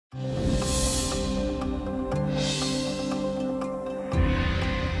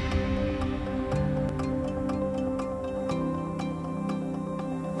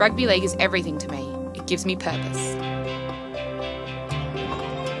Rugby league is everything to me. It gives me purpose.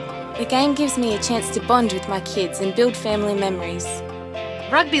 The game gives me a chance to bond with my kids and build family memories.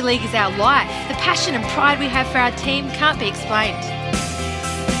 Rugby league is our life. The passion and pride we have for our team can't be explained.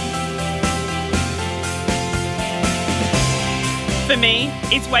 For me,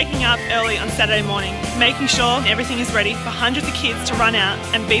 it's waking up early on Saturday morning, making sure everything is ready for hundreds of kids to run out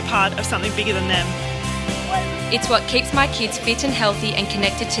and be part of something bigger than them. It's what keeps my kids fit and healthy and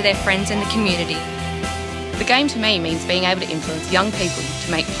connected to their friends and the community. The game to me means being able to influence young people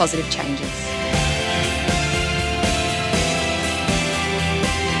to make positive changes.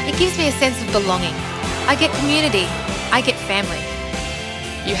 It gives me a sense of belonging. I get community. I get family.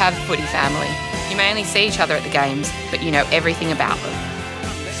 You have footy family. You may only see each other at the games, but you know everything about them.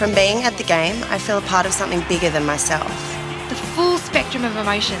 From being at the game, I feel a part of something bigger than myself. The full spectrum of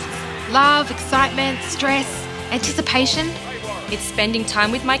emotions. Love, excitement, stress, anticipation. It's spending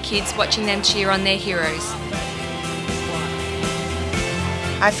time with my kids watching them cheer on their heroes.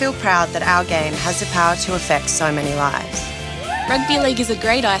 I feel proud that our game has the power to affect so many lives. Rugby league is a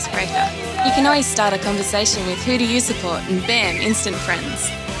great icebreaker. You can always start a conversation with who do you support and bam, instant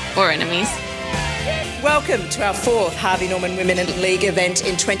friends. Or enemies. Welcome to our 4th Harvey Norman Women in League event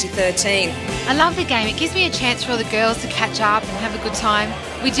in 2013. I love the game. It gives me a chance for all the girls to catch up and have a good time.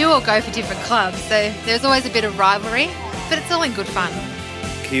 We do all go for different clubs, so there's always a bit of rivalry, but it's all in good fun.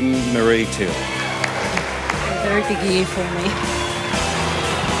 Kim Marie Till. A very big year for me.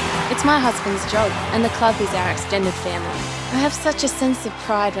 It's my husband's job, and the club is our extended family. I have such a sense of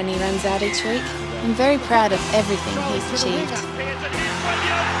pride when he runs out each week. I'm very proud of everything he's achieved.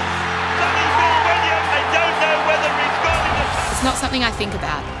 It's not something I think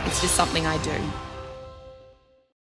about, it's just something I do.